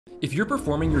If you're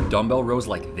performing your dumbbell rows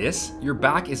like this, your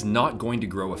back is not going to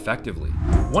grow effectively.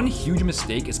 One huge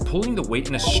mistake is pulling the weight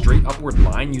in a straight upward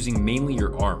line using mainly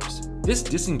your arms. This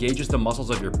disengages the muscles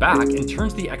of your back and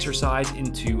turns the exercise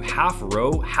into half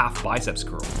row, half biceps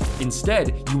curl.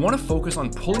 Instead, you want to focus on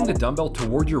pulling the dumbbell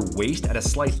toward your waist at a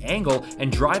slight angle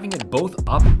and driving it both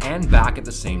up and back at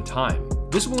the same time.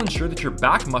 This will ensure that your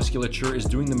back musculature is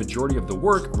doing the majority of the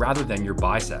work rather than your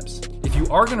biceps. If you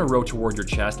are going to row toward your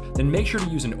chest, then make sure to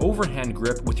use an overhand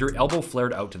grip with your elbow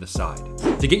flared out to the side.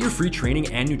 To get your free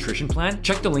training and nutrition plan,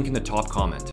 check the link in the top comment.